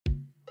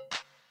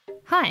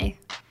Hi,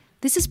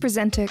 this is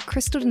presenter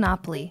Crystal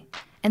DiNapoli,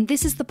 and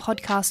this is the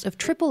podcast of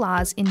Triple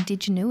R's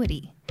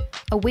Indigenuity,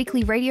 a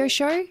weekly radio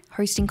show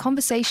hosting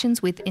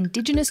conversations with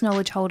Indigenous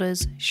knowledge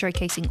holders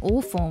showcasing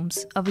all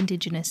forms of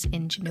Indigenous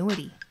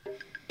ingenuity.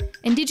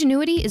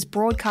 Indigenuity is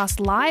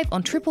broadcast live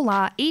on Triple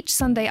R each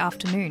Sunday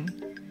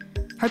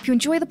afternoon. Hope you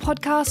enjoy the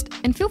podcast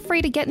and feel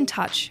free to get in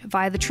touch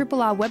via the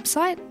Triple R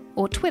website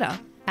or Twitter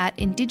at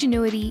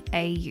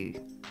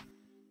IndigenuityAU.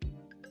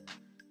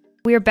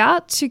 We're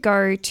about to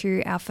go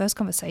to our first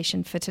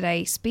conversation for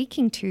today,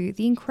 speaking to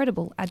the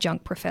incredible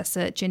adjunct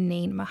professor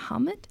Janine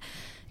Mohamed.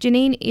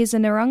 Janine is a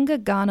Narungga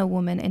Kaurna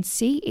woman and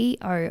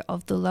CEO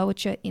of the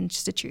Lowitja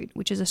Institute,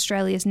 which is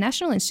Australia's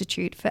National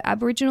Institute for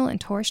Aboriginal and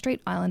Torres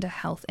Strait Islander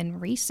Health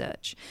and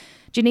Research.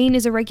 Janine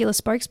is a regular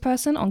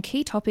spokesperson on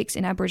key topics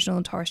in Aboriginal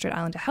and Torres Strait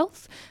Islander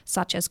health,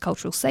 such as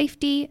cultural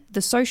safety,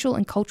 the social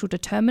and cultural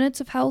determinants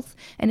of health,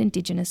 and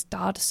Indigenous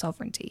data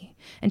sovereignty.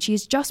 And she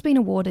has just been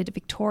awarded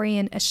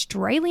Victorian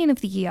Australian of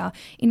the Year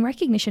in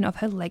recognition of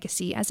her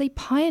legacy as a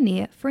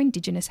pioneer for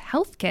Indigenous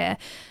healthcare.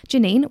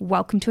 Janine,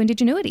 welcome to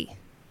Indigenuity.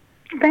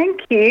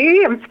 Thank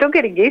you. I'm still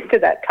getting used to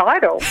that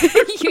title.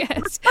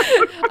 Yes.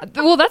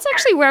 Well, that's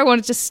actually where I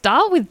wanted to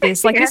start with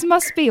this. This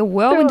must be a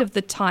whirlwind of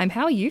the time.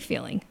 How are you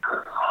feeling?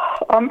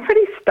 I'm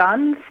pretty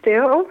stunned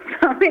still.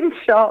 I'm in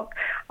shock.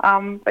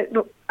 But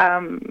look,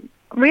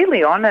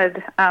 really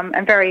honoured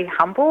and very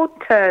humbled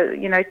to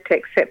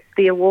accept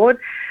the award.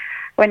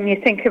 When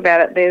you think about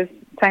it, there's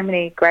so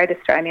many great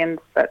Australians,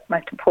 but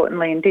most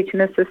importantly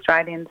Indigenous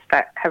Australians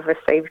that have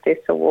received this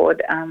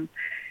award.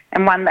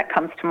 And one that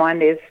comes to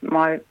mind is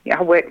I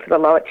work for the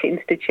Lowitja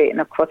Institute,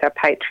 and of course our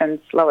patrons,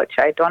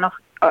 Lowitja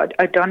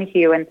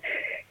O'Donoghue, and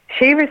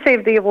she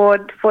received the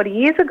award 40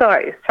 years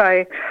ago.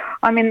 So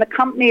I'm in the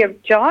company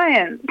of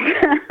giants.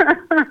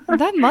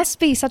 That must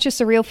be such a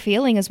surreal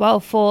feeling as well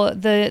for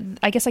the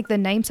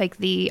namesake,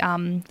 the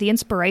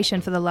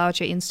inspiration for the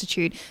Lowitja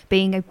Institute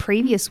being a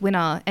previous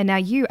winner, and now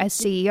you as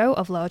CEO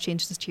of Lowitja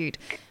Institute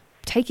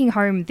taking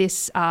home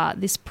this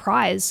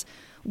prize.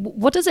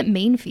 What does it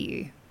mean for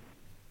you?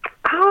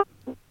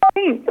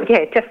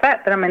 Just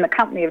that I'm in the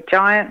company of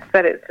giants,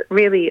 that it's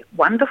really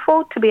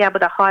wonderful to be able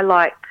to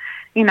highlight,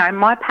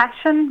 my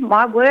passion,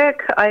 my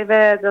work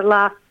over the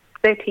last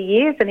 30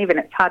 years, and even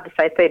it's hard to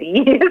say 30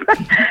 years.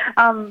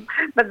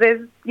 But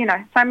there's,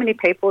 so many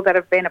people that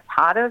have been a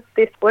part of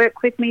this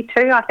work with me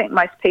too. I think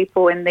most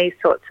people in these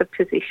sorts of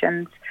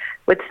positions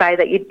would say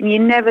that you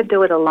never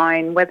do it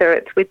alone, whether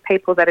it's with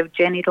people that have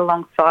journeyed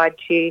alongside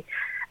you,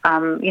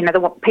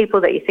 the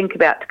people that you think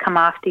about to come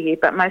after you,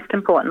 but most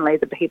importantly,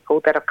 the people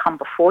that have come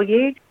before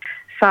you.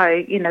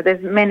 So,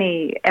 there's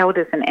many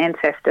elders and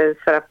ancestors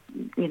that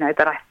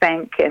I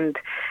thank and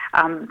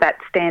that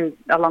stand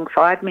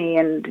alongside me.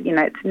 And,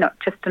 it's not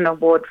just an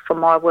award for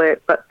my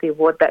work, but the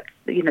award that's,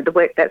 the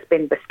work that's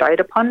been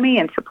bestowed upon me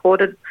and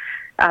supported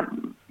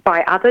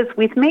by others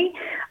with me.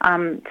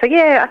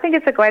 I think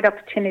it's a great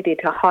opportunity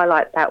to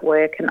highlight that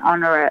work and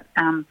honour it.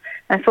 And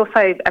it's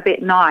also a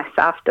bit nice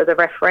after the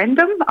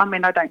referendum. I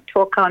mean, I don't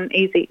talk on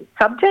easy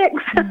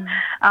subjects.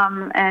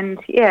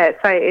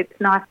 So it's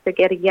nice to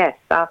get a yes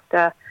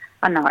after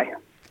a no.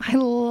 I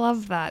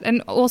love that.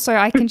 And also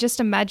I can just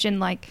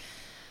imagine,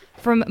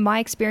 from my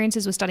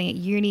experiences with studying at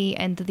uni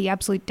and the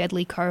absolute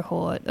deadly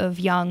cohort of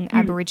young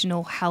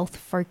Aboriginal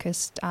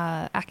health-focused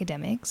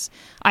academics,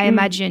 I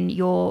imagine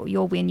your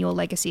win, your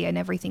legacy and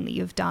everything that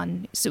you've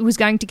done was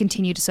going to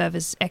continue to serve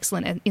as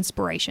excellent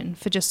inspiration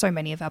for just so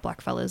many of our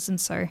blackfellas.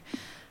 And so,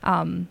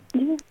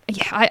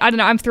 I don't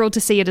know, I'm thrilled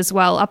to see it as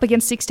well. Up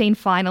against 16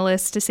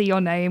 finalists, to see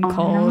your name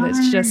called,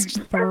 it's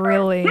just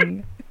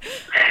thrilling.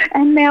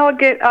 And now I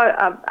get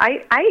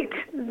eight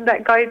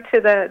that go to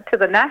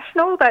the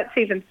national. That's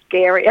even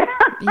scarier.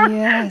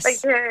 Yes,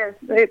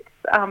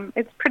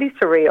 it's pretty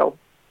surreal.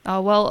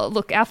 Oh well,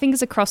 look, our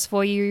fingers are crossed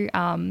for you,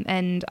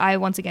 and I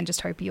once again just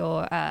hope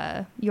your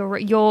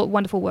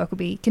wonderful work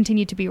will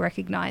continue to be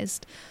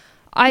recognised.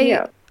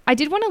 I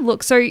did want to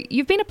look. So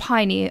you've been a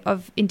pioneer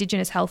of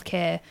Indigenous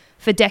healthcare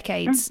for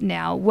decades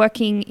now,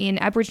 working in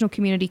Aboriginal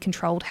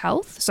community-controlled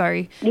health.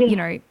 So,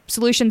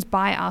 solutions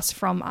by us,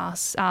 from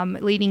us,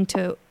 leading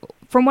to,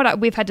 from what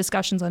we've had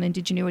discussions on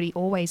Indigenuity,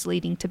 always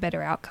leading to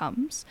better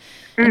outcomes.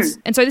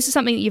 And so this is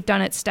something that you've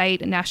done at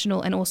state,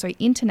 national, and also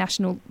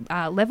international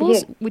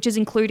levels, which is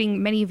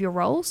including many of your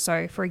roles.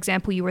 So, for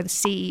example, you were the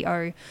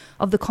CEO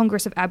of the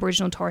Congress of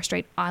Aboriginal and Torres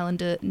Strait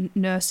Islander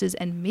Nurses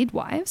and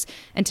Midwives,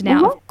 and to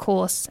now, of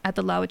course, at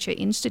the Lowitja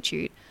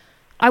Institute.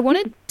 I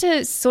wanted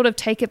to sort of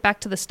take it back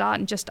to the start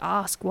and just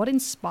ask, what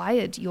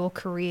inspired your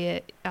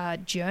career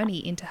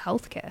journey into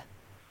healthcare?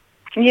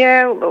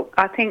 Yeah, look,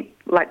 I think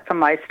for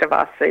most of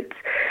us, it's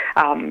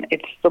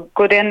the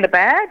good and the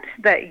bad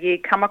that you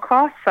come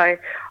across. So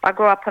I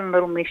grew up in a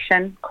little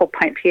mission called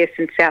Point Pierce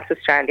in South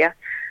Australia.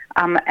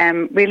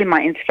 And really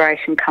my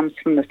inspiration comes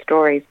from the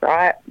stories,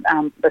 right?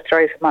 The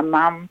stories of my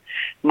mum,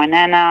 my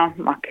nana,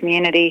 my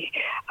community,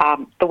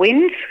 the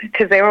wins,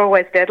 because they're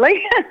always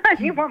deadly.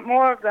 You want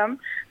more of them.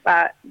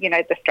 But,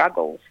 the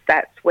struggles,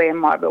 that's where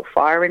my real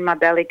fire in my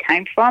belly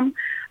came from.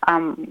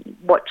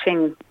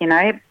 Watching,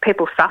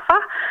 people suffer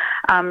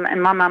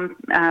And my mum,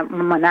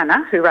 my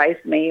nana, who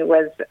raised me,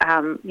 was,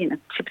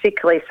 she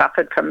particularly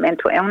suffered from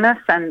mental illness.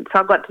 And so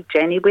I got to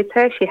journey with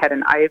her. She had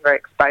an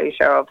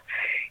overexposure of,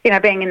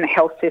 being in the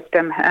health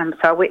system.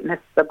 So I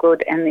witnessed the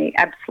good and the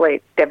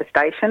absolute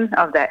devastation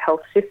of that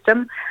health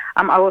system.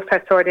 I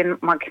also saw it in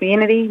my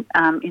community,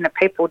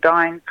 people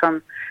dying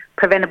from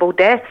preventable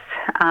deaths,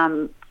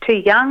 too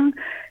young,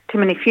 too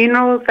many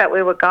funerals that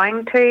we were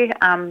going to,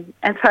 and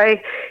so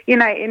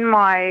in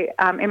my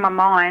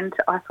mind,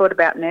 I thought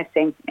about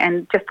nursing,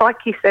 and just like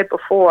you said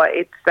before,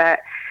 it's that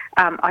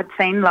I'd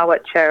seen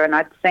Lowitja and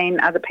I'd seen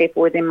other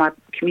people within my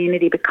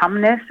community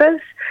become nurses,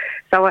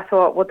 so I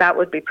thought, well, that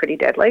would be pretty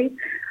deadly,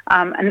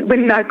 and with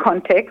no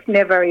context,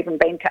 never even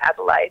been to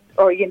Adelaide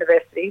or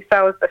university, so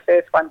I was the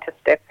first one to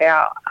step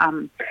out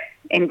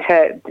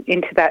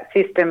into that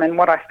system, and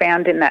what I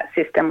found in that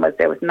system was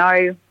there was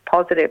no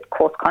positive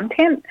course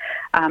content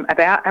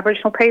about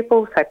Aboriginal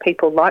people. So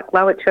people like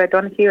Lowitja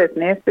O'Donoghue as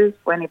nurses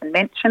weren't even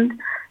mentioned.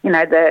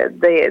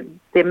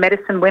 The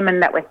medicine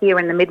women that were here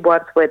and the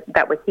midwives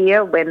that were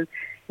here when,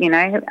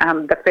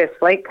 the first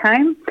fleet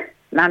came,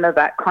 none of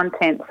that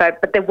content. So,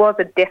 but there was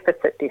a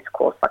deficit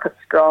discourse, like a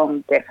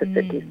strong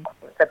deficit discourse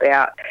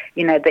about,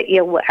 the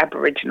ill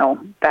Aboriginal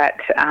that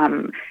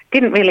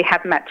didn't really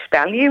have much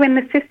value in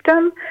the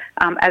system,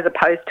 as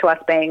opposed to us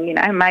being,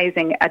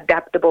 amazing,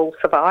 adaptable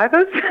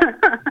survivors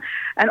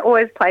and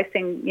always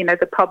placing,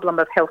 the problem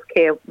of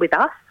healthcare with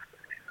us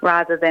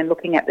rather than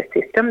looking at the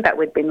system that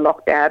we'd been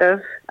locked out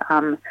of,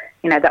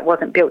 that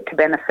wasn't built to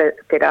benefit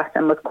us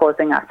and was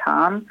causing us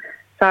harm.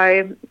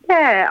 So,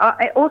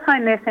 also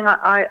in nursing,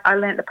 I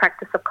learnt the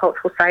practice of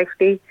cultural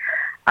safety.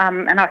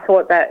 And I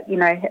thought that,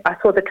 I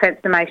saw the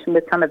transformation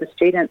with some of the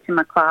students in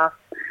my class.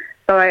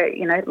 So,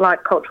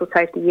 like cultural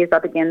safety years, I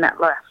began that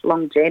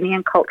lifelong journey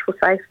in cultural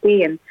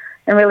safety and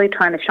really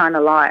trying to shine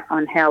a light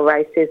on how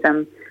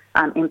racism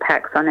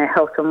impacts on our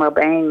health and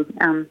well-being.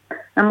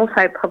 I'm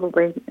also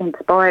probably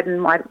inspired in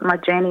my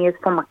journey is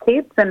for my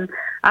kids and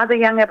other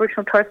young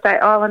Aboriginal Torres Strait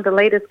Islander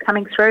leaders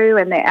coming through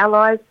and their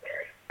allies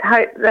to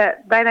hope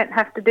that they don't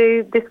have to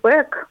do this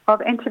work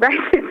of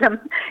anti-racism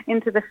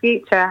into the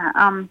future.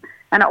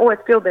 And I always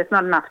feel there's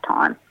not enough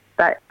time,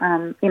 but,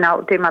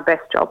 I'll do my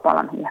best job while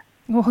I'm here.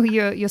 Well,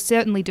 you're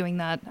certainly doing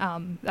that.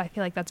 I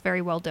feel like that's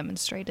very well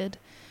demonstrated.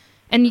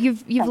 And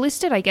you've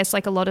listed, I guess,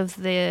 like a lot of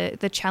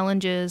the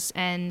challenges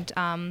and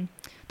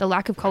the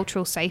lack of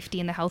cultural safety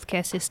in the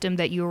healthcare system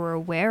that you were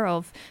aware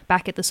of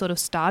back at the sort of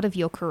start of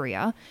your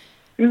career.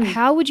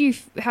 How would you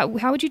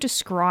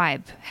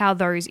describe how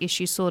those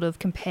issues sort of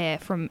compare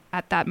from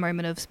at that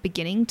moment of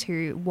beginning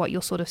to what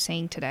you're sort of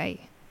seeing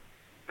today?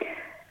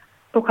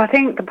 Look, I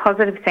think the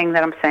positive thing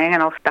that I'm seeing,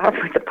 and I'll start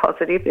with the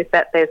positive, is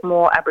that there's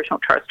more Aboriginal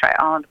Torres Strait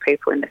Islander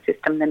people in the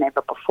system than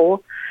ever before.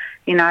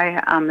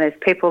 There's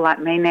people like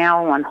me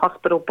now on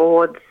hospital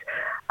boards.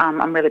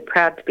 I'm really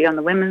proud to be on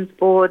the women's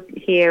board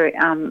here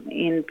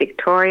in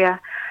Victoria.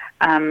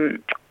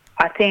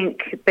 I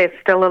think there's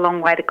still a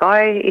long way to go.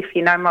 If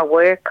you know my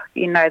work,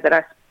 you know that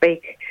I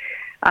speak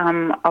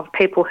of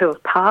people who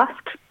have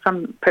passed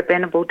from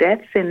preventable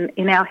deaths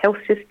in our health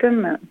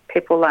system,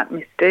 people like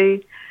Miss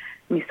Du,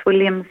 Miss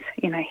Williams,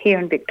 here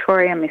in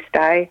Victoria, Miss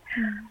Day.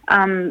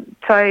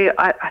 So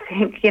I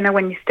think,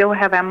 when you still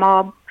have our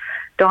mob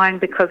dying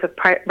because of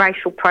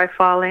racial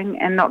profiling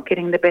and not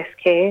getting the best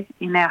care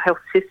in our health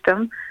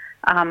system,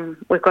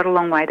 we've got a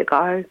long way to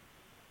go.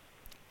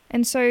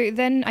 And so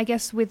then I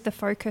guess with the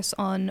focus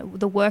on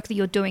the work that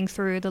you're doing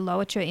through the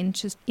Lowitja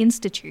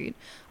Institute,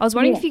 I was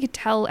wondering if you could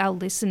tell our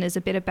listeners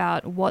a bit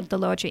about what the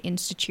Lowitja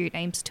Institute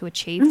aims to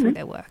achieve through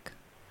their work.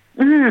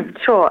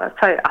 Sure.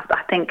 So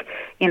I think,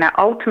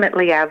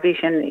 ultimately our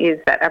vision is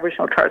that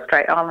Aboriginal Torres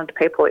Strait Islander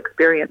people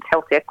experience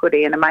health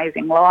equity and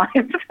amazing lives.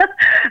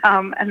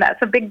 And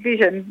that's a big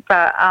vision.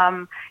 But,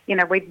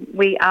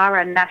 we are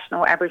a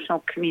national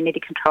Aboriginal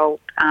community-controlled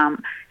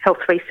health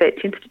research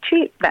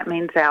institute. That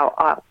means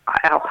our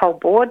whole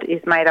board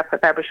is made up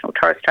of Aboriginal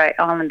Torres Strait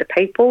Islander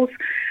peoples.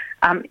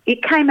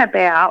 It came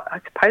about,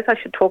 I suppose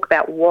I should talk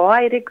about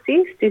why it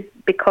exists, is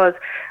because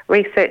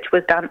research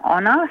was done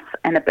on us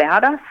and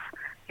about us.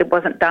 It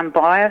wasn't done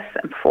by us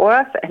and for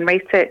us, and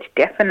research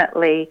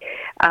definitely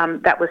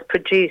that was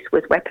produced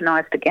was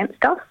weaponised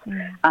against us.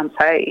 So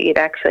it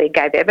actually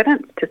gave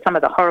evidence to some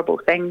of the horrible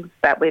things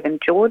that we've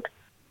endured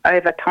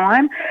over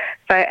time.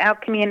 So our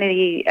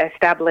community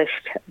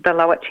established the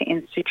Lowitja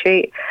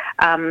Institute.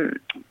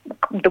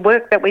 The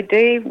work that we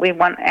do, we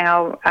want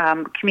our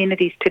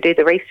communities to do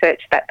the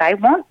research that they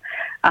want.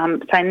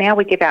 So now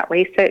we give out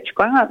research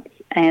grants,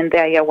 and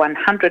they are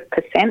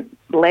 100%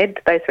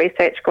 led, those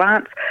research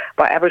grants,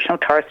 by Aboriginal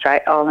Torres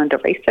Strait Islander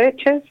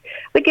researchers.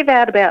 We give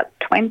out about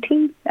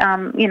 20,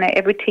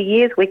 every 2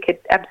 years. We could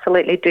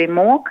absolutely do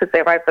more because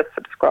they're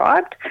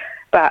oversubscribed.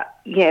 But,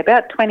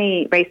 about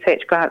 20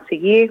 research grants a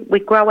year. We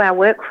grow our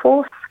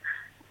workforce.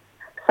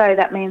 So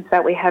that means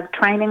that we have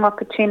training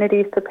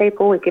opportunities for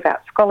people. We give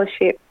out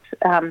scholarships,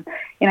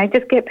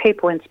 just get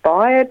people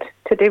inspired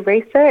to do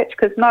research,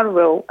 because not a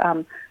real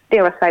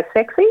dare I say,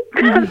 sexy.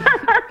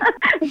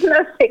 It's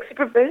not a sexy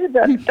profession,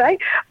 I'd say.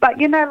 But,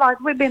 like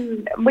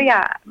we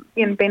are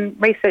been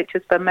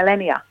researchers for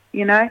millennia,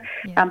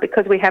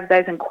 because we have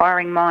those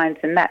inquiring minds,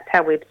 and that's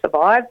how we've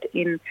survived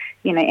in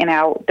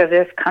our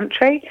diverse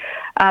country.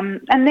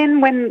 And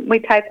then when we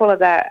take all of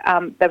that,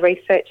 the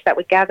research that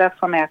we gather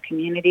from our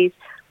communities,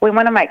 we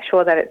want to make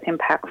sure that it's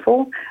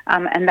impactful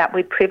and that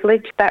we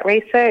privilege that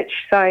research.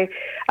 So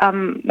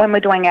when we're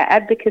doing our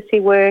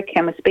advocacy work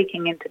and we're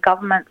speaking into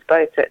governments,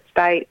 both at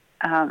state,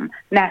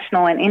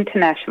 national and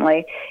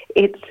internationally,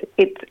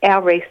 it's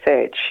our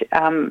research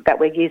that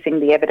we're using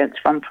the evidence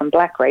from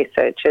black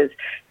researchers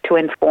to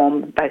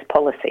inform those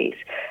policies.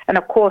 And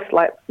of course,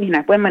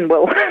 women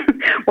will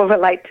will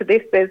relate to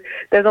this.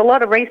 There's a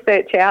lot of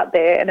research out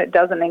there, and it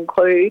doesn't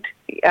include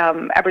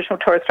Aboriginal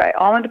and Torres Strait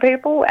Islander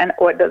people,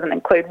 or it doesn't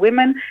include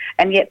women,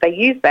 and yet they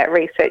use that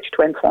research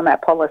to inform our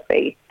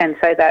policy. And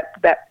so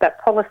that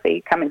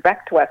policy coming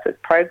back to us as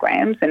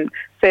programs and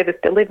service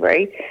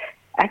delivery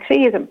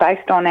actually isn't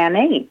based on our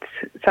needs.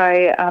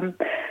 So,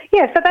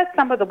 so that's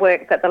some of the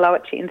work that the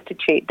Lowachi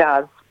Institute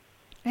does.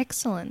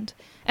 Excellent.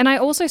 And I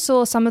also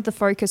saw some of the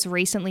focus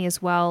recently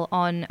as well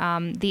on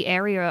the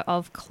area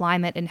of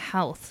climate and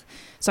health.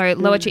 So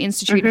Lowachi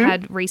Institute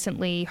had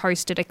recently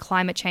hosted a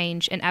climate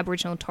change and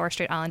Aboriginal and Torres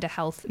Strait Islander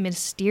health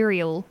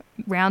ministerial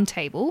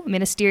roundtable,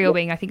 ministerial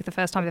being, I think, the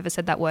first time I've ever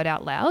said that word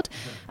out loud.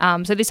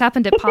 So this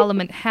happened at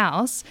Parliament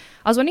House.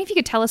 I was wondering if you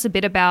could tell us a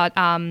bit about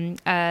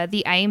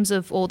the aims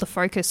of, or the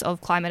focus of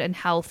climate and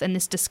health, and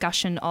this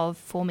discussion of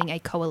forming a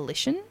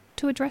coalition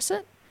to address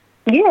it.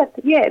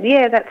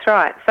 Yeah, that's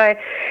right. So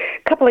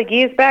a couple of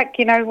years back,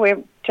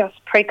 we're just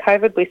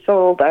pre-COVID, we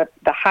saw the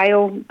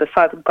hail the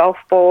size of golf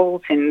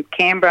balls in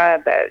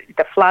Canberra,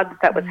 the floods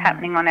that was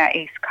happening on our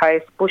east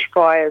coast,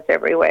 bushfires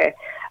everywhere.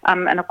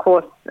 And of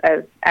course,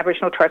 as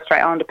Aboriginal and Torres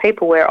Strait Islander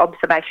people, we're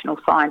observational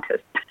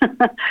scientists.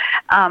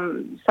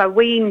 So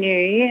we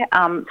knew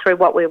through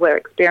what we were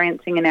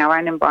experiencing in our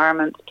own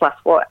environments, plus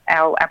what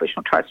our Aboriginal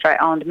and Torres Strait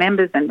Islander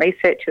members and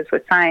researchers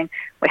were saying,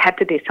 we had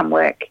to do some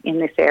work in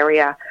this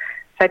area.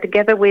 So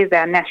together with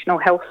our national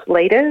health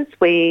leaders,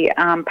 we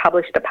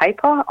published a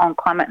paper on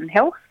climate and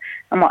health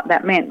and what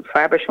that meant for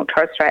Aboriginal and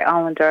Torres Strait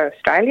Islander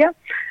Australia.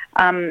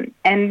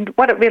 And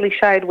what it really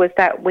showed was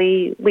that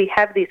we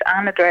have these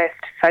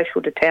unaddressed social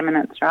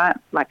determinants, right,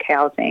 like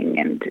housing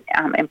and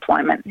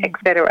employment,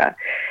 etc.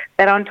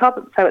 That on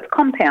top, so it's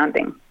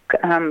compounding.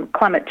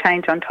 Climate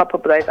change on top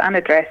of those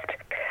unaddressed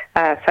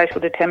social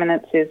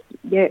determinants is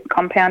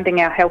compounding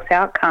our health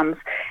outcomes.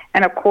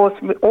 And of course,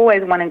 we're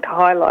always wanting to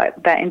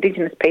highlight that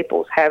Indigenous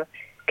peoples have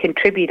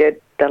contributed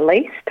the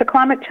least to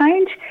climate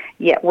change,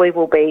 yet we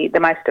will be the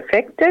most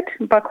affected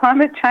by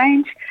climate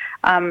change.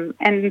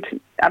 And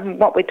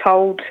what we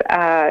told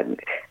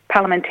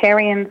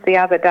parliamentarians the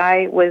other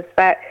day was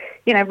that,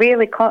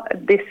 really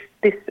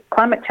this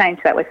climate change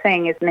that we're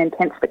seeing is an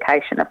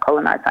intensification of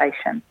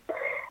colonisation.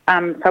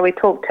 So we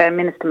talked to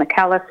Minister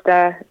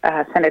McAllister,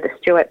 Senator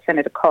Stewart,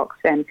 Senator Cox,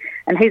 and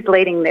who's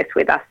leading this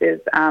with us is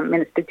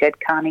Minister Jed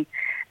Carney.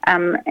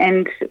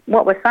 And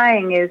what we're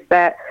saying is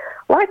that,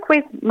 like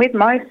with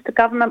most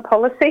government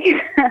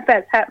policies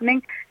that's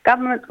happening,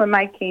 governments were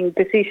making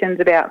decisions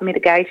about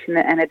mitigation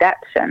and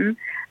adaptation,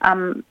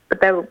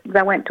 but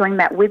they weren't doing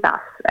that with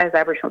us as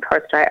Aboriginal and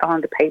Torres Strait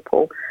Islander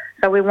people.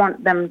 So we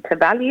want them to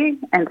value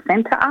and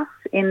centre us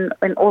in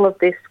all of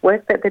this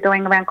work that they're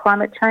doing around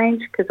climate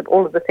change because of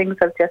all of the things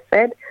I've just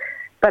said.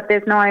 But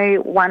there's no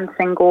one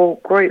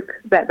single group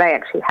that they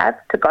actually have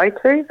to go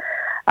to.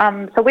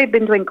 So we've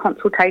been doing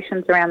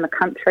consultations around the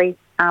country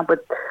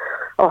with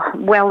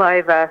well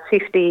over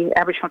 50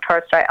 Aboriginal and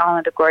Torres Strait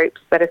Islander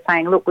groups that are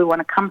saying, look, we want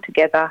to come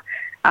together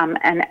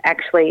and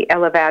actually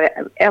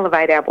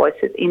elevate our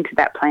voices into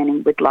that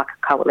planning with like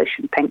a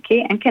coalition. Thank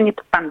you. And can you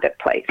fund it,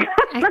 please?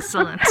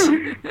 Excellent.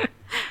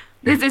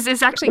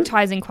 This actually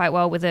ties in quite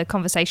well with the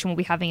conversation we'll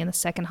be having in the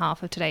second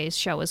half of today's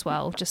show as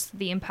well, just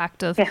the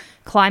impact of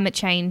climate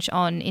change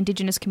on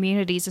Indigenous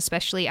communities,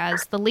 especially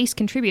as the least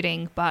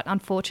contributing, but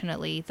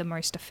unfortunately the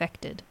most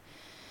affected.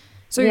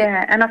 So,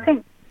 and I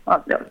think, I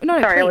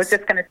was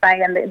just going to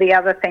say, and the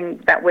other thing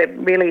that we're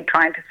really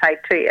trying to say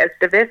too, as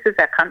diverse as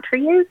our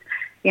country is,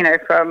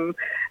 from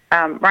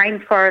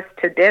rainforest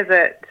to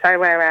desert, so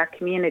are our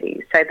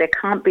communities. So there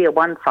can't be a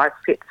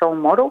one-size-fits-all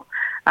model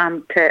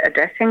to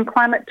addressing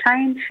climate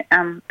change.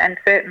 And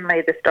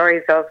certainly the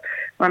stories of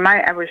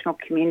remote Aboriginal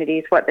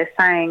communities, what they're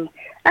saying,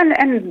 and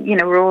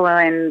rural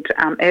and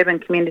urban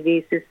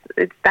communities is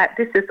that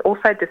this is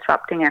also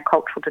disrupting our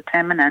cultural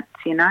determinants,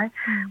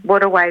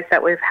 Waterways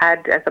that we've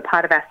had as a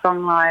part of our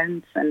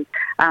songlines and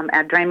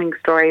our dreaming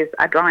stories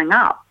are drying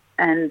up.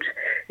 And,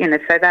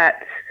 so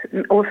that's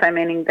also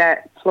meaning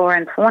that flora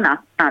and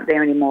fauna aren't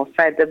there anymore.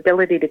 So the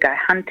ability to go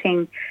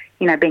hunting,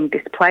 being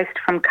displaced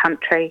from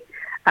country,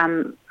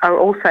 are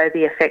also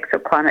the effects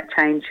of climate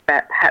change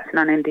that perhaps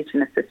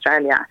non-Indigenous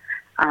Australia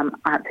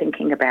aren't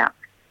thinking about.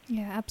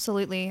 Yeah,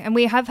 absolutely. And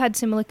we have had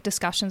similar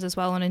discussions as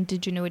well on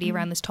indigenuity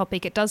around this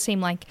topic. It does seem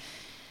like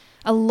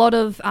a lot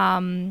of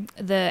I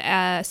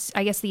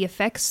guess the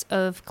effects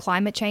of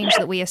climate change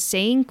that we are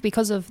seeing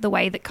because of the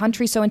way that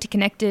countries so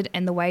interconnected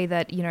and the way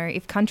that,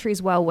 if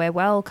countries well, we're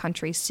well,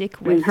 countries sick,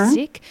 we're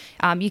sick.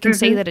 You can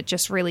see that it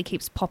just really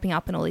keeps popping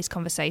up in all these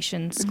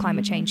conversations,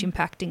 climate change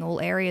impacting all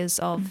areas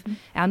of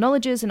our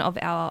knowledges and of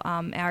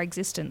our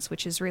existence,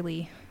 which is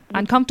really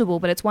uncomfortable,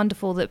 but it's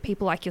wonderful that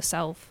people like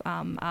yourself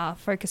are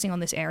focusing on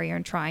this area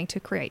and trying to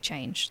create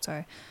change.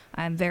 So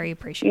I'm very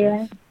appreciative.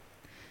 Yeah.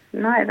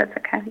 No, that's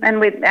okay.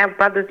 And with our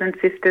brothers and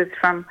sisters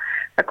from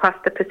across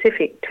the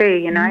Pacific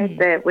too,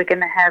 that we're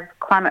going to have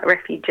climate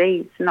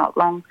refugees not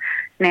long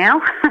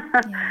now.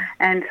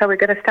 And so we've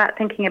got to start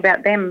thinking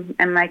about them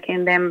and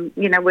making them,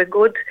 we're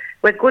good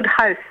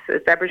hosts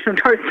as Aboriginal and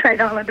Torres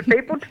Strait Islander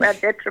people to our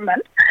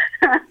detriment.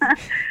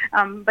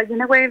 But,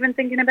 we're even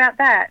thinking about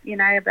that,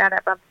 about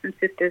our brothers and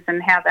sisters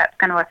and how that's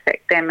going to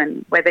affect them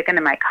and where they're going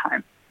to make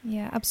home.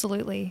 Yeah,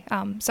 absolutely.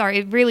 Sorry,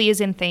 it really is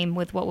in theme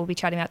with what we'll be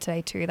chatting about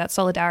today too, that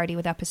solidarity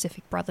with our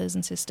Pacific brothers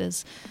and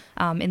sisters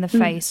in the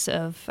face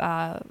of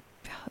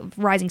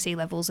rising sea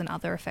levels and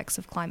other effects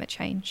of climate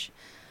change.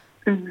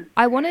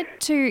 I wanted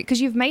to, because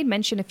you've made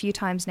mention a few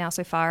times now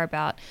so far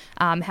about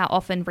how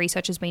often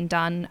research has been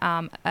done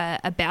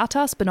about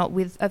us, but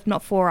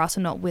not for us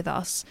and not with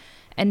us.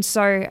 And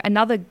so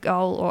another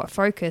goal or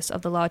focus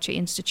of the Larcher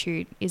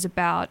Institute is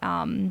about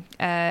data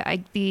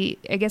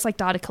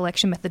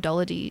collection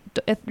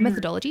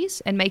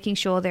methodologies and making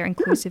sure they're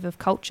inclusive of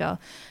culture.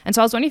 And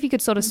so I was wondering if you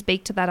could sort of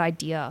speak to that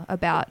idea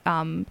about,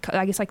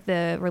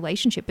 the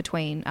relationship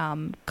between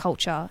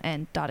culture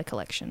and data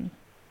collection.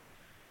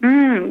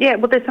 Yeah,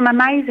 well, there's some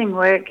amazing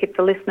work if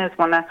the listeners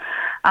want to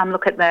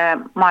look at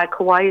my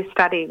Kauai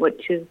study,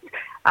 which is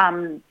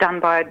done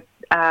by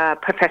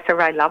Professor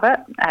Ray Lovett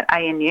at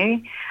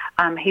ANU.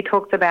 He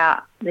talks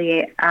about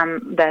the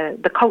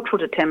cultural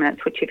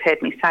determinants, which you've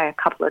heard me say a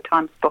couple of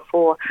times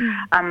before,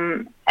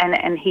 and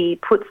he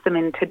puts them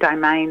into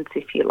domains,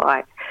 if you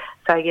like.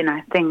 So,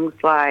 things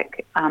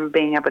like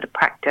being able to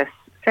practice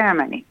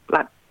ceremony,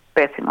 like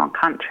birthing on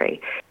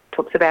country.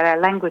 Talks about our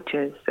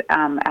languages,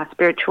 our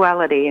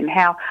spirituality, and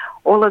how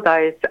all of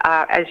those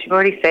are, as you've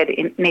already said,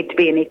 need to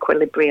be in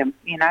equilibrium,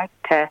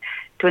 to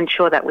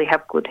ensure that we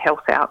have good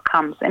health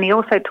outcomes. And he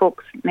also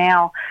talks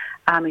now,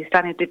 he's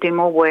starting to do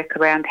more work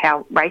around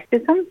how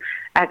racism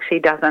actually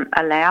doesn't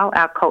allow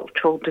our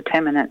cultural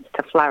determinants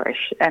to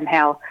flourish and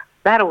how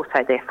that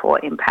also therefore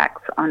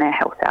impacts on our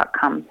health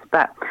outcomes.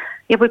 But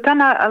yeah, we've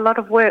done a lot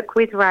of work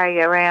with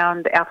Ray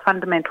around our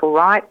fundamental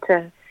right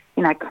to,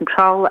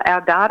 control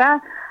our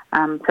data.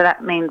 So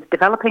that means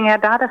developing our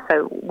data,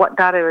 so what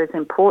data is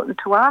important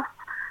to us,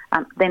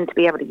 then to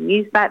be able to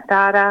use that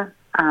data,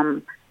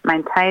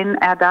 maintain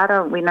our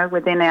data, we know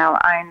within our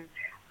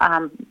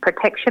own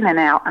protection and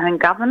our own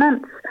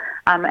governance,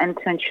 and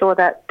to ensure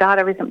that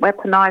data isn't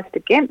weaponised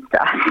against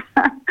us.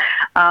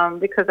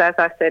 Because as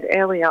I said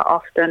earlier,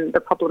 often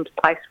the problem's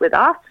placed with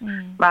us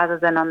rather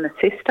than on the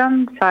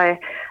system. So,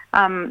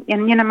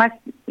 most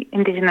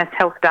Indigenous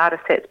health data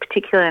sets,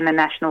 particularly in the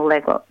national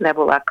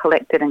level, are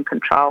collected and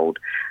controlled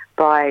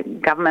by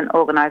government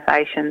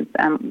organisations,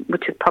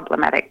 which is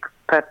problematic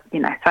for,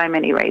 so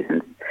many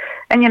reasons.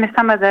 And,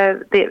 some of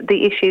the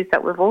issues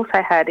that we've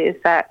also had is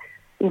that,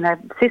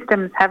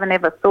 systems haven't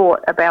ever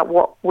thought about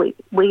what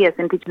we as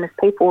Indigenous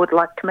people would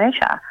like to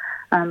measure.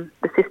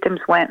 The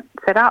systems weren't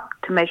set up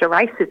to measure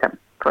racism,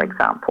 for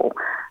example.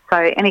 So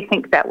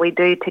anything that we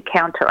do to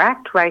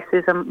counteract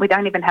racism, we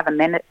don't even have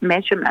a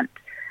measurement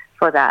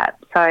for that.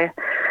 So,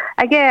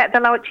 again, at the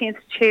Larcher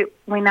Institute,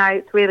 we know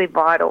it's really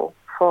vital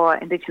for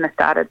Indigenous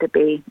data to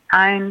be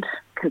owned,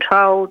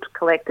 controlled,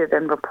 collected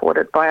and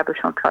reported by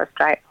Aboriginal and Torres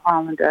Strait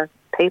Islander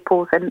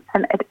peoples, and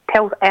it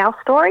tells our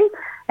story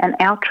and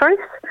our truth,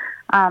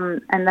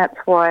 and that's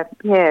why,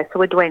 so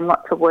we're doing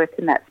lots of work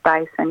in that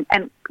space and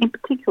in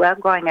particular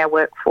growing our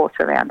workforce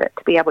around it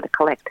to be able to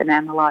collect and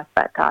analyse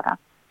that data.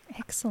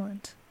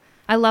 Excellent.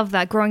 I love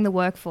that, growing the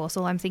workforce.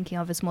 All I'm thinking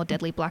of is more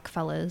deadly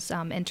blackfellas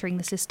entering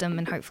the system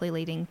and hopefully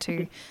leading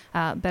to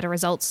better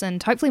results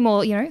and hopefully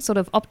more, sort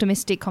of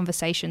optimistic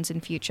conversations in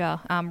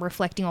future,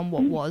 reflecting on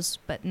what was,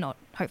 but not,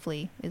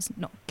 hopefully, is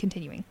not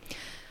continuing.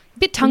 A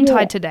bit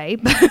tongue-tied today.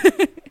 But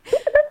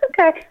that's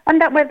okay. And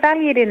that we're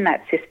valued in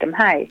that system,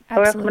 hey?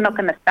 Absolutely. Or we're not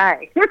going to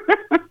stay.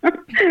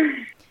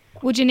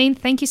 Well, Janine,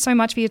 thank you so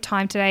much for your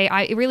time today.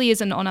 It really is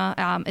an honour.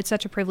 It's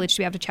such a privilege to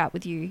be able to chat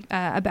with you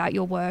about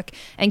your work.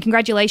 And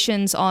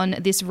congratulations on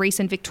this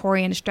recent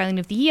Victorian Australian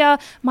of the Year.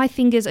 My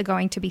fingers are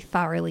going to be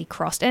thoroughly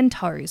crossed, and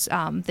toes,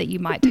 that you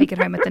might take it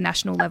home at the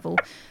national level.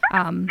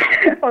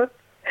 Well,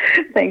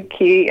 thank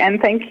you.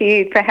 And thank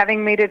you for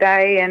having me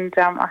today. And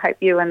I hope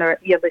you and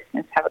your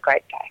listeners have a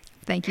great day.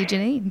 Thank you,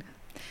 Janine.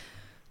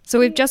 So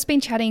we've just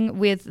been chatting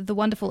with the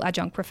wonderful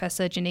adjunct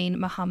professor Janine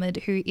Mohamed,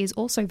 who is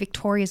also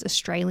Victoria's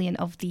Australian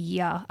of the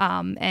Year,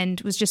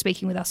 and was just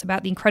speaking with us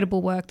about the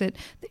incredible work that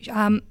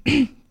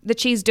that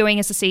she's doing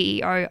as the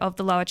CEO of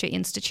the Larcher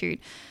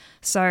Institute.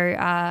 So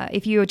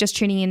if you are just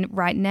tuning in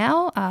right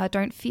now,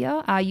 don't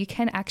fear. You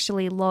can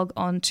actually log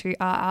on to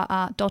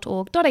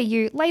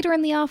rrr.org.au later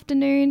in the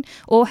afternoon,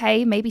 or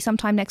hey, maybe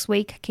sometime next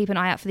week. Keep an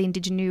eye out for the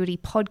Indigenuity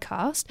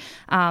podcast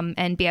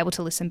and be able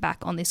to listen back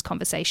on this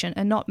conversation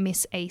and not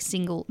miss a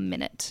single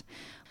minute.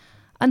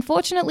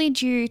 Unfortunately,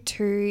 due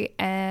to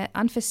an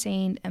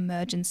unforeseen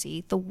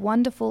emergency, the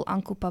wonderful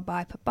Uncle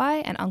Papai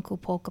Papai and Uncle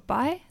Paul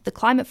Kapai, the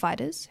climate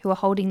fighters who are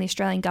holding the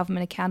Australian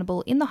government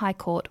accountable in the High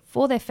Court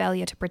for their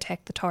failure to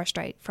protect the Torres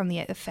Strait from the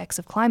effects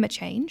of climate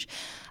change,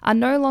 are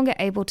no longer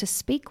able to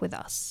speak with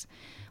us.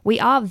 We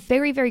are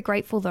very, very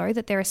grateful, though,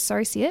 that their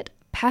associate,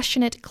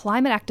 passionate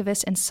climate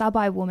activist and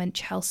Sabai woman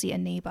Chelsea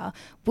Aniba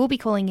will be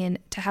calling in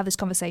to have this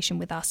conversation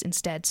with us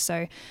instead.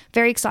 So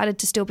very excited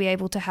to still be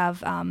able to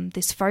have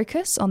this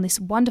focus on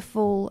this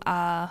wonderful,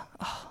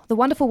 the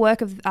wonderful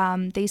work of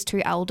these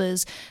two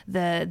elders,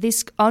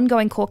 this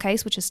ongoing court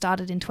case which has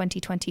started in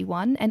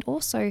 2021, and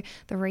also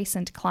the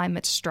recent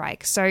climate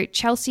strike. So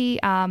Chelsea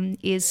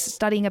is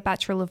studying a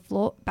Bachelor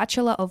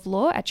of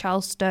Law at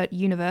Charles Sturt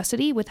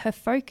University, with her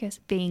focus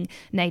being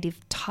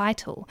native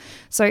title.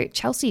 So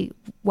Chelsea,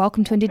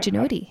 welcome to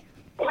Indigenuity.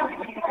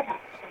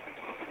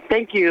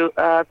 Thank you.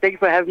 Thanks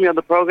for having me on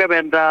the program.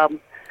 And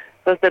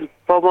first and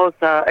foremost,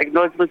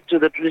 acknowledgements to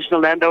the traditional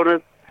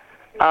landowners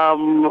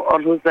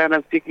on whose land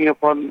I'm speaking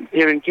upon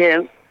here in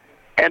Cairns,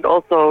 and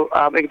also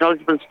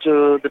acknowledgements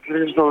to the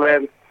traditional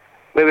land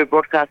where we're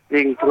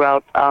broadcasting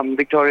throughout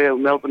Victoria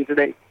and Melbourne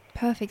today.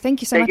 Perfect.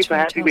 Thank you so much for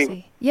having Chelsea.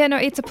 Me. Yeah, no,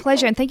 it's a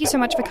pleasure, and thank you so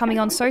much for coming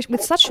on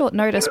with such short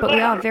notice, but we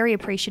are very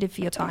appreciative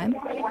for your time.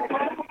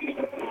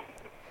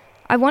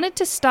 I wanted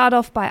to start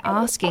off by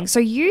asking,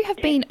 so you have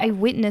been a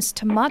witness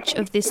to much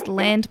of this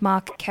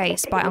landmark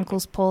case by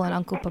Uncles Paul and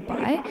Uncle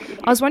Papai.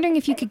 I was wondering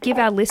if you could give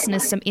our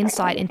listeners some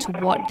insight into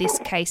what this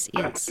case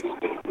is.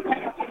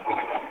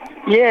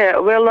 Yeah,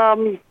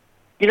 well,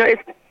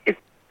 it's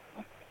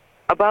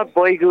about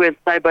Boigu and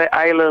Saibai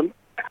Island.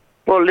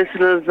 For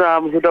listeners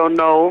who don't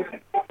know,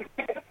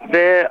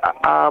 there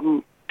are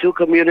two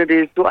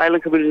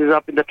island communities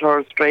up in the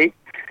Torres Strait,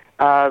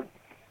 on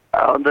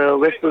the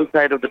western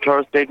side of the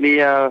Torres Strait,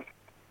 near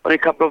only a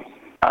couple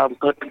of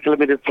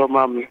kilometers from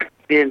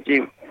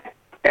PNG.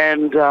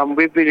 And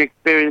we've been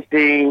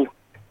experiencing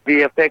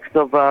the effects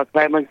of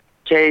climate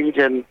change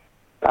and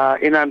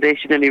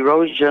inundation and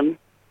erosion,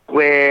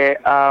 where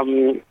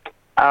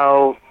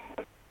our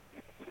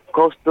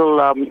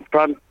coastal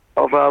front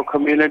of our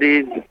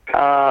communities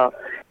are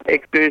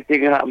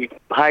experiencing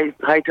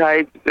high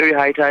tides, very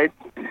high tides.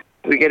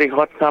 We're getting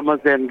hot summers,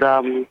 and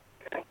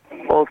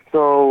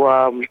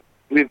also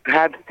we've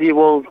had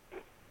seawalls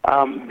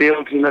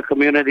built in the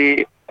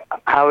community.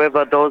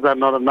 However, those are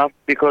not enough,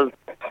 because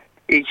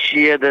each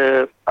year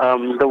the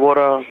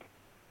water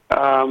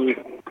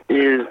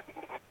is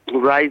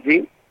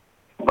rising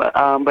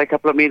by a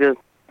couple of meters.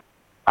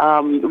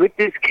 With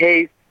this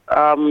case,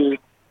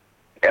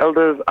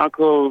 elders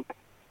Uncle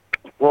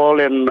Paul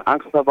and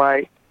Uncle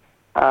Sabai,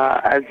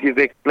 as you've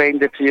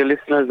explained it to your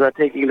listeners, are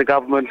taking the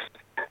government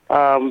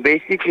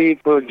basically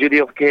for duty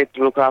of care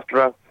to look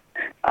after us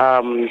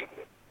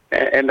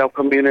and our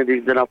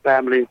communities and our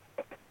families.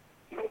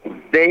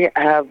 They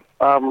have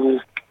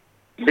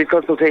did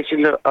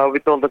consultation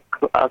with all the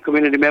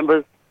community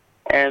members,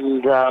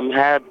 and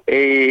had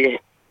a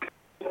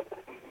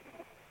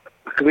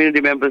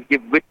community members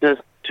give witness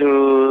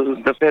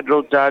to the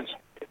federal judge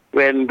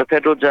when the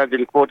federal judge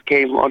in court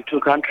came onto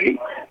country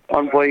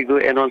on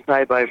Boigu and on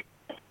Saibai.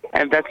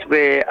 And that's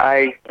where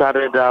I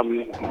started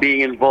being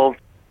involved,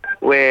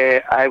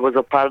 where I was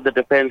a part of the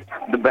defense,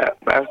 the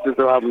barristers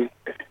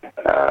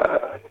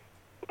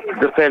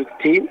defense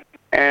team,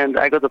 and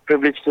I got the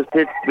privilege to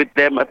sit with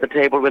them at the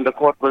table when the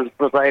court was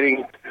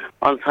presiding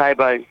on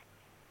Saibai.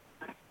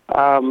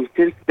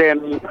 Since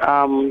then,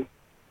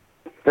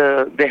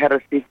 they had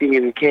a sitting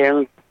in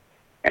Cairns,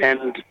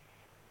 and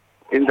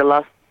in the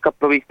last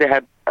couple of weeks they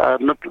had,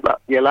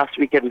 last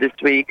week and this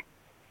week,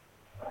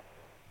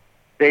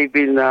 they've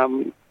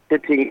been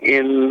sitting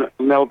in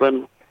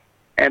Melbourne,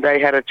 and I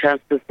had a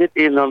chance to sit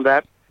in on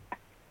that,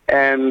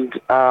 and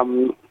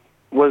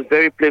was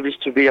very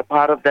privileged to be a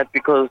part of that,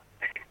 because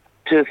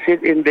to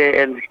sit in there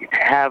and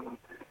have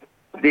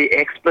the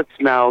experts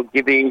now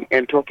giving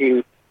and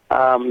talking,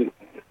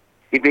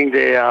 giving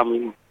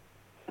the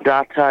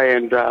data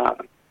and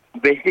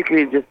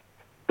basically just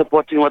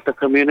supporting what the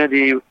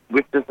community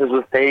witnesses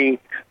were saying,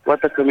 what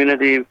the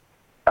community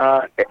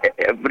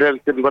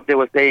evidence and what they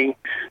were saying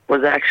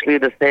was actually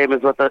the same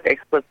as what the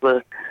experts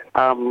were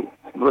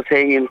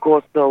saying in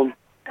court. So,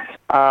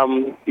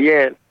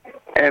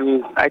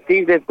 and I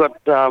think they've got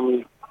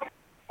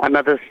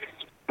another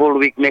full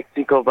week next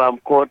week of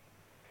court,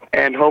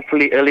 and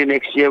hopefully early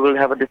next year we'll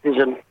have a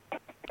decision.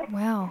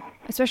 Wow.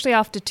 Especially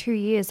after 2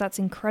 years, that's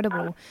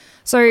incredible.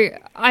 So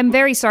I'm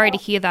very sorry to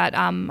hear that.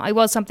 It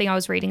was something I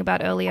was reading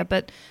about earlier,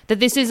 but that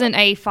this isn't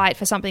a fight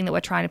for something that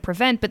we're trying to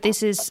prevent, but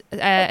this is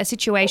a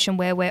situation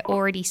where we're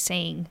already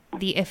seeing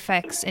the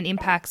effects and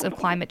impacts of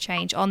climate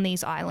change on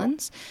these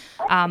islands,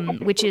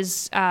 which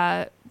is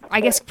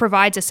I guess,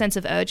 provides a sense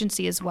of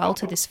urgency as well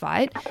to this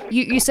fight.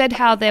 You said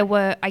how there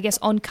were, I guess,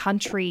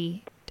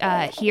 on-country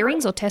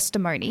hearings or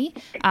testimony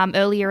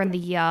earlier in the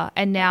year,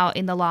 and now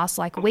in the last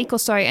week or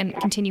so, and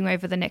continuing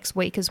over the next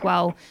week as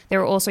well,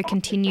 there are also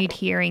continued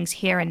hearings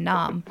here in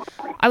Naarm.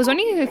 I was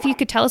wondering if you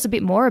could tell us a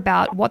bit more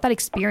about what that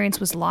experience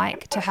was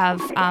like to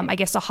have, I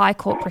guess, a High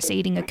Court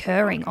proceeding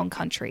occurring on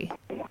country.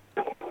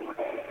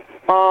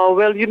 Well,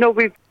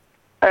 we've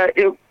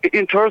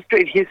in Torres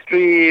Strait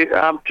history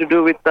to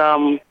do with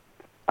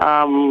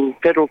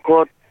federal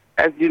court.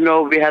 As you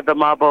know, we had the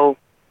Mabo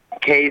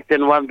case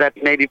and won that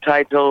native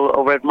title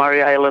over at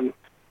Murray Island.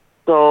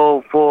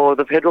 So for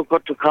the federal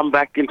court to come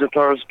back into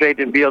Torres Strait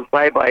and be on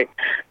Saibai,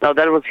 now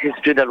that was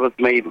history that was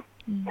made.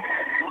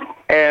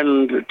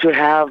 And to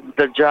have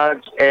the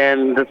judge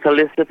and the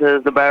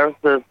solicitors, the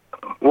barristers,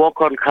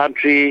 walk on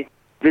country,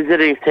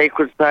 visiting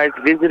sacred sites,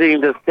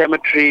 visiting the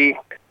cemetery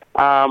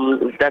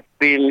that's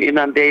been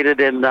inundated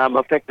and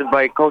affected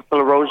by coastal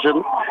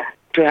erosion,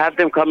 to have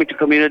them come into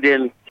community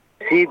and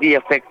see the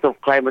effects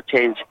of climate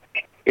change.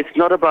 It's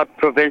not about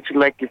prevention,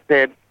 like you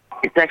said.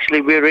 It's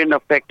actually, we're in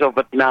effect of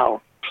it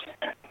now.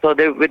 So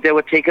they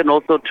were taken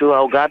also to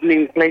our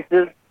gardening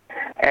places,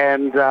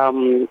 and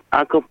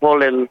Uncle Paul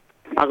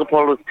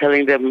was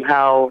telling them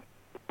how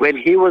when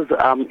he was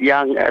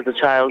young as a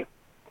child,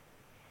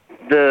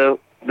 the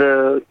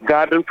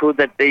garden fruit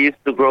that they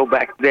used to grow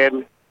back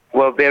then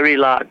were very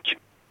large.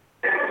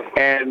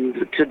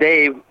 And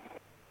today,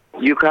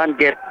 you can't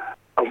get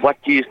what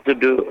you used to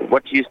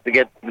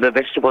get, the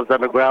vegetables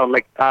on the ground,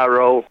 like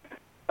taro,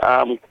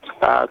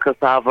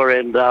 cassava,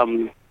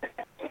 and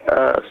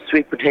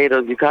sweet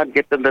potatoes. You can't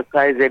get them the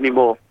size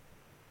anymore.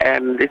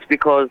 And it's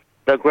because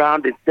the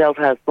ground itself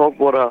has salt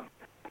water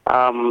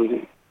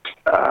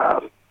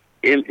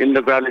in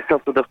the ground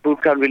itself, so the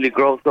fruit can't really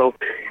grow. So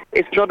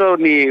it's not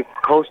only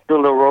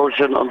coastal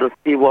erosion on the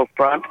seawall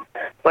front,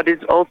 but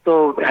it's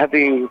also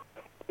having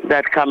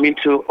that come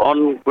into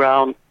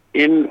on-ground,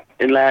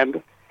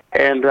 inland,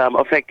 and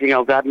affecting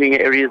our gardening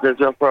areas as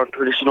well for our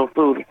traditional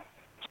food.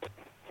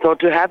 So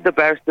to have the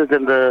barristers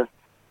and the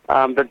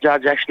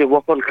judge actually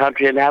walk on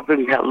country and have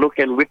them look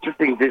and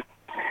witnessing this,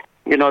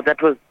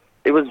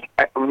 it was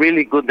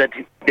really good that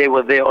they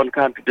were there on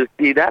country to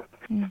see that.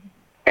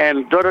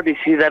 And not only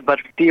see that, but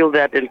feel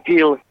that and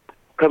feel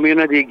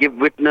community give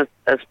witness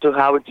as to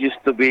how it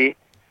used to be,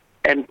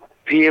 and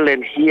feel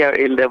and hear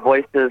in their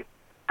voices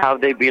how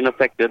they've been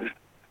affected.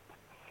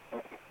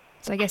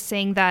 So I guess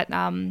seeing that,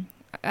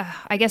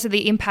 I guess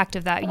the impact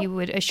of that you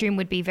would assume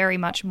would be very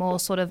much more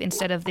sort of,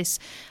 instead of this,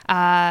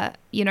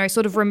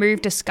 sort of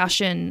removed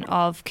discussion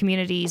of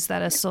communities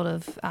that are sort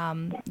of,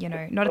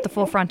 not at the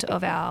forefront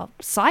of our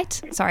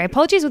sight. Sorry,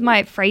 apologies with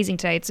my phrasing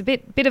today. It's a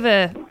bit of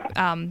a,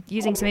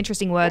 using some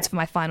interesting words for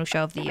my final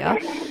show of the year.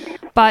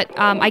 But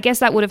I guess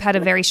that would have had a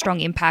very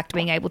strong impact,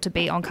 being able to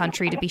be on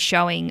country, to be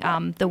showing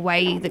the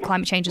way the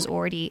climate change is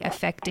already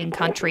affecting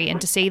country, and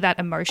to see that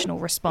emotional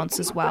response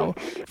as well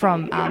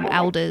from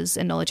elders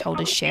and knowledge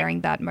holders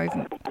sharing that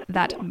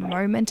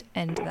moment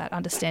and that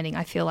understanding.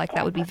 I feel like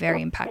that would be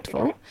very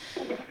impactful.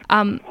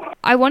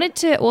 I wanted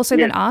to also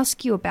then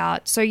ask you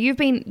about, so you've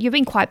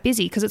been quite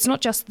busy, because it's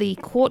not just the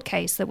court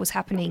case that was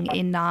happening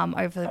in Naarm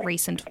over the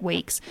recent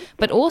weeks,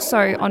 but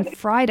also on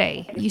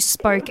Friday you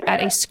spoke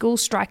at a school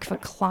strike for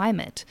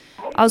climate.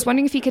 I was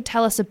wondering if you could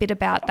tell us a bit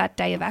about that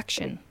day of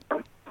action.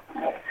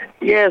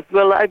 Yes,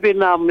 well, I've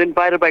been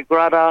invited by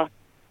Grada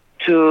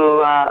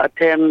to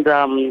attend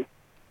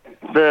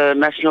the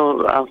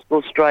national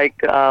school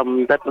strike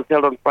that was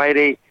held on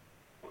Friday,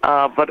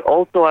 but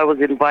also I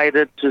was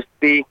invited to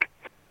speak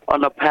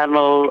on a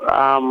panel.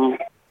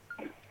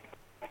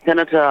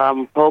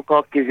 Senator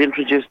Pocock is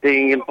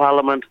introducing in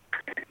Parliament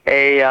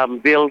a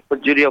bill for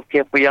duty of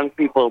care for young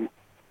people,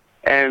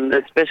 and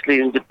especially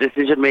in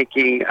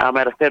decision-making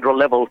at a federal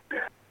level.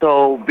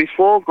 So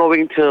before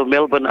going to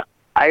Melbourne,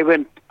 I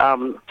went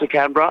to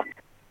Canberra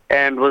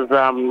and was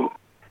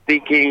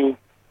speaking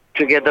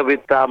together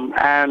with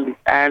Anne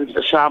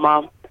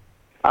Sharma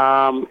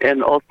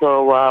and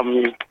also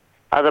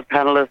other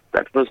panelists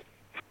that was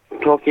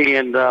talking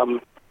and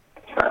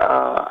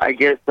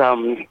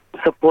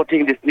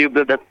supporting this new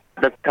bill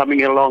that's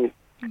coming along.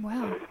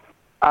 Wow.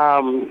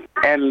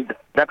 And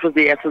that was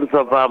the essence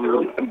of,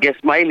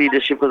 my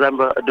leadership, because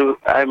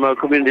I'm a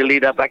community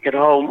leader back at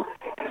home,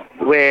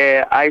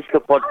 where I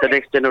support the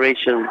next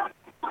generation.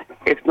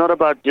 It's not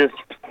about just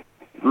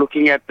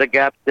looking at the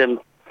gaps and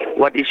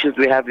what issues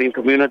we have in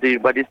community,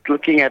 but it's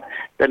looking at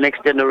the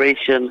next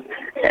generation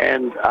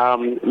and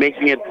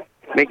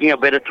making a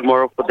better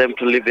tomorrow for them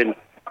to live in.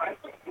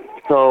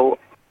 So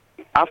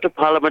after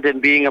Parliament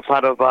and being a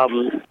part of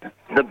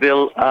the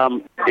bill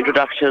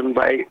introduction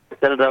by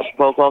Senator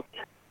Pocock,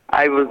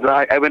 I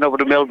went over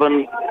to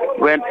Melbourne,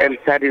 went and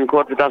sat in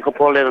court with Uncle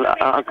Paul and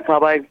Uncle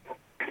Pabai,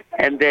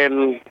 and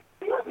then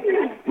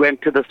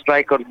went to the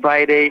strike on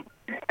Friday.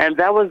 And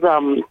that was,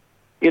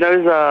 it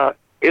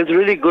was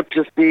really good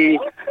to see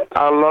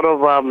a lot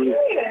of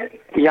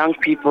young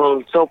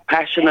people so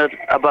passionate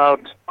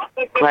about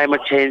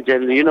climate change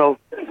and,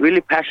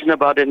 really passionate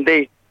about it. And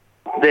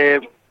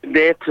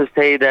there to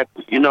say that,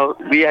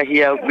 we are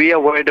here, we are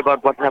worried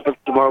about what happens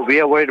tomorrow, we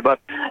are worried about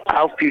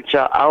our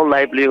future, our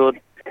livelihood,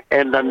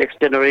 and the next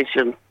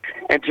generation.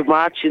 And to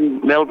march in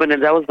Melbourne,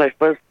 and that was my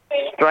first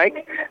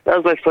strike, that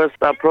was my first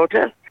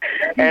protest.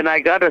 And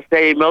I got to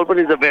say, Melbourne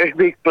is a very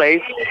big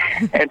place,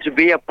 and to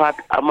be a part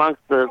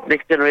amongst the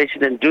next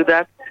generation and do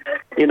that,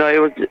 it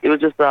was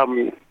just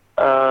a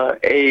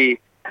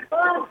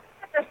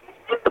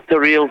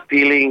surreal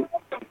feeling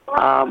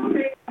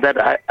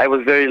that I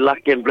was very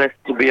lucky and blessed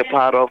to be a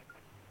part of.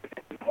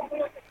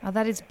 Oh,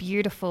 that is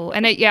beautiful.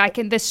 And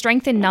there's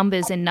strength in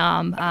numbers in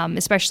NAM,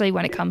 especially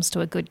when it comes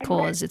to a good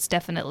cause. It's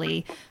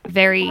definitely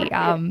very,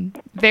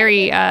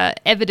 very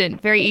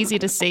evident, very easy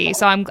to see.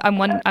 So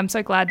I'm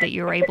so glad that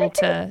you're able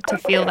to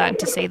feel that and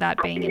to see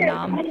that being in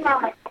NAM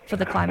for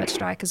the climate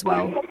strike as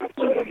well.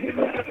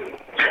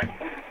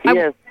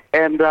 Yes,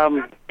 and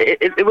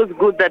it was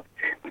good that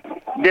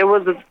there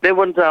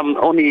weren't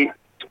only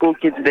school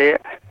kids there.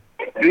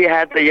 We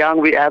had the young,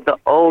 we had the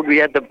old, we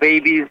had the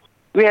babies.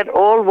 We had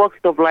all walks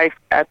of life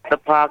at the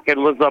park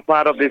and was a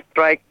part of this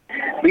strike.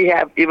 We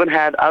have even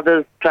had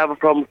others travel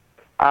from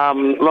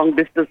long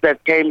distance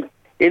that came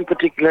in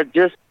particular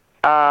just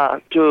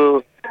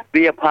to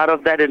be a part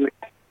of that and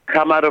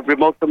come out of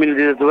remote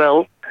communities as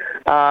well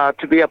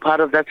to be a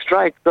part of that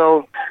strike.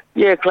 So,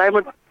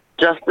 climate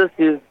justice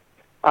is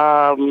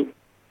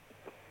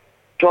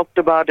talked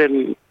about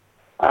and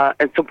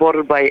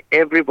supported by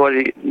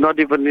everybody, not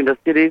even in the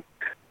cities,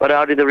 but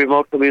out in the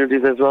remote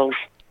communities as well.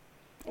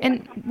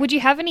 And would you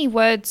have any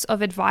words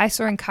of advice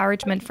or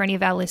encouragement for any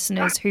of our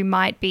listeners who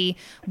might be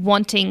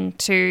wanting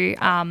to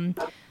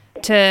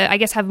I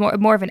guess, have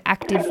more of an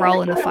active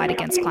role in the fight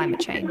against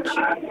climate change?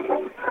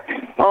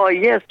 Oh,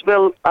 yes.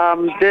 Well,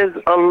 there's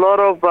a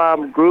lot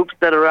of groups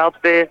that are out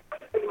there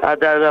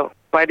that are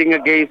fighting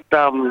against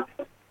government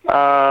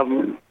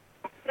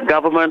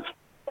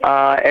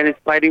and it's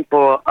fighting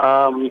for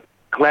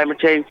climate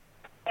change,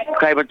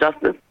 climate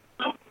justice.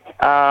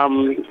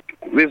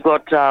 We've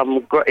got,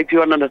 if you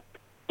want to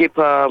keep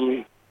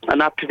an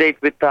up-to-date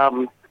with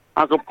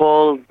Uncle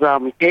Paul's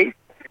case,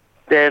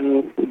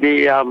 then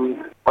the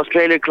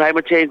Australian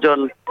Climate Change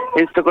on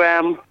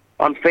Instagram,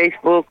 on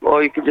Facebook,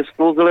 or you can just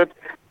Google it,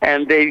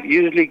 and they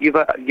usually give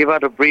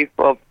out a brief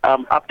of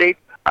updates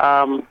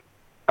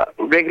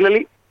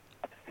regularly.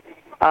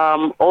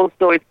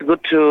 Also, it's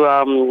good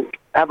to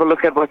have a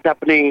look at what's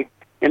happening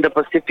in the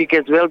Pacific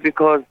as well,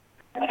 because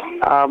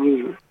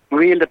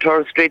we in the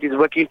Torres Strait is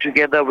working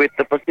together with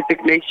the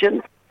Pacific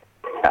nations.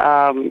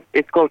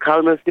 It's called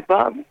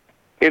Kalmasipa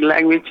in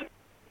language,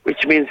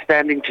 which means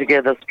standing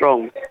together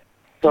strong.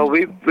 So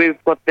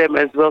we've got them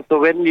as well. So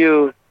when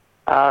you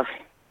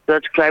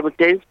search climate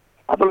change,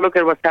 have a look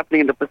at what's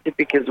happening in the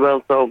Pacific as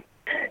well. So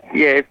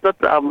it's not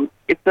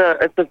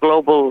it's a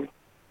global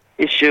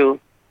issue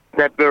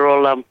that we're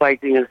all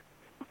fighting.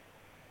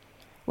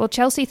 Well,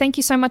 Chelsea, thank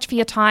you so much for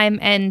your time,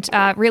 and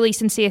really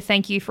sincere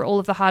thank you for all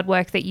of the hard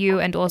work that you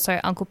and also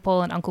Uncle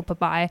Paul and Uncle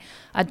Pabai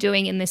are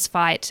doing in this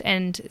fight.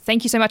 And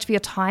thank you so much for your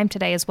time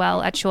today as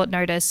well at short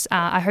notice.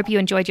 I hope you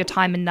enjoyed your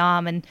time in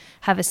NAM and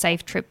have a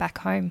safe trip back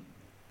home.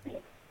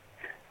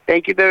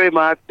 Thank you very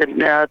much,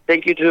 and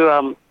thank you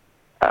to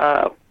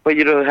for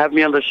you to have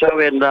me on the show,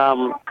 and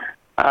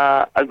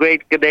a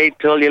great good day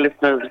to all your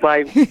listeners.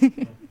 Bye.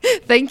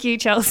 Thank you,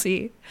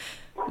 Chelsea.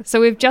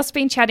 So we've just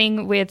been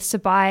chatting with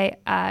Sabai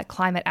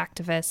climate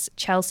activist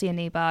Chelsea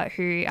Aniba,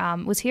 who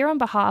was here on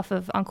behalf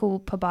of Uncle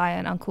Pabai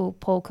and Uncle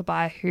Paul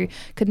Kabai, who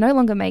could no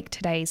longer make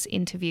today's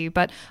interview.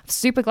 But I'm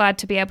super glad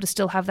to be able to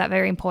still have that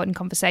very important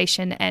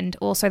conversation, and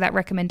also that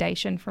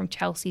recommendation from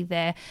Chelsea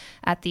there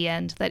at the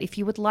end, that if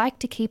you would like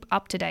to keep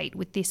up to date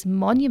with this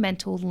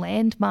monumental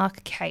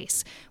landmark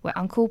case where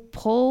Uncle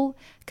Paul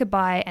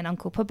Kabai and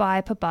Uncle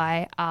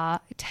Pabai are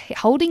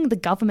holding the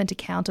government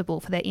accountable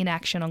for their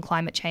inaction on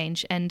climate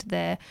change and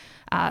their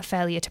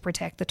failure to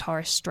protect the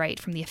Torres Strait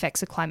from the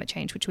effects of climate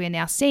change, which we are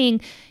now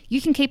seeing,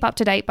 you can keep up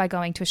to date by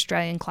going to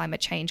Australian Climate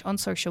Change on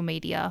social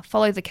media,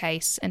 follow the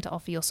case, and to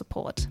offer your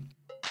support.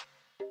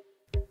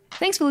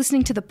 Thanks for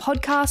listening to the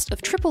podcast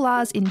of Triple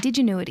R's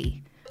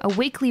Indigenuity, a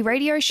weekly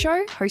radio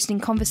show hosting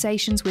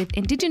conversations with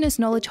Indigenous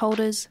knowledge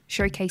holders,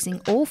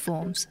 showcasing all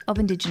forms of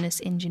Indigenous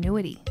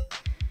ingenuity.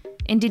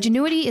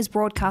 Indigenuity is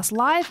broadcast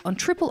live on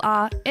Triple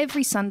R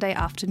every Sunday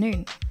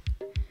afternoon.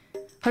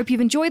 Hope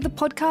you've enjoyed the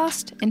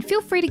podcast, and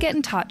feel free to get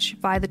in touch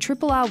via the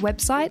Triple R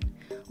website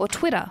or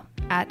Twitter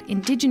at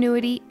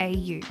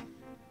IndigenuityAU.